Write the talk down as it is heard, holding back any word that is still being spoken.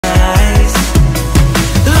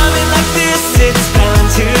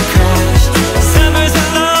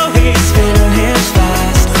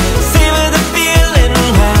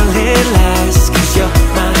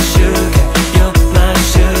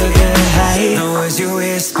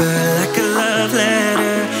whisper like a love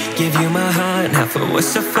letter. Give you my heart, now for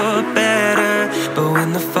worse or for better.